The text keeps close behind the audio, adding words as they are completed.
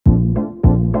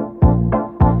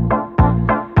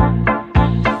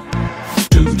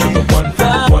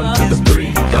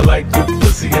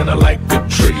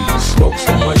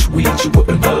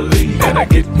I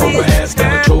get more ass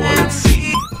than a toilet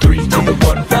seat. 3 to the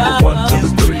 1, from the 1 to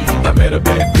the 3. I met a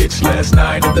bad bitch last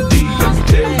night in the D. Let me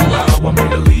tell you how I made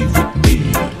her leave with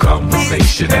me.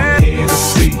 Conversation and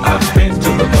Hennessy. I've been to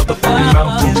the motherfucking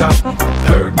mountaintop.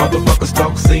 Heard motherfuckers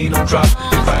talk, seen them drop.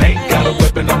 If I ain't got a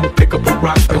weapon, I'ma pick up a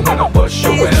rock. And when I bust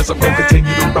your ass, I'm gonna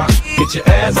continue to rock. Get your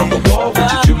ass on the wall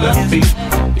with your 2 left feet.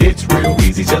 It's real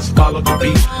easy, just follow the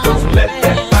beat. Don't let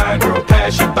that fine girl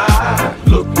pass you by.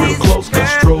 Look real close, cause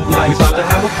strobe lights about to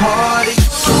have a party.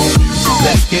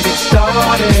 Let's get it started.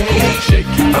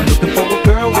 I'm looking for a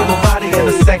girl with a body and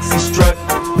a sexy strut.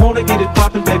 Wanna get it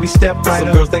poppin', baby, step right up.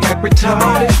 Some girls, they act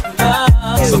retarded.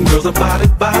 Some girls are body.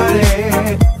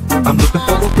 I'm looking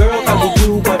for a girl that will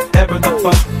do whatever the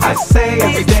fuck I say.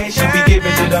 Every day she be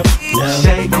giving it up.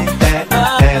 Shake that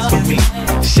ass for me.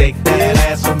 Shake that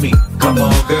ass for me. Come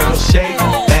on, girl, shake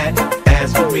that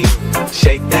ass for me.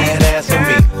 Shake that ass for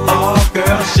me. Oh,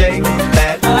 girl, shake that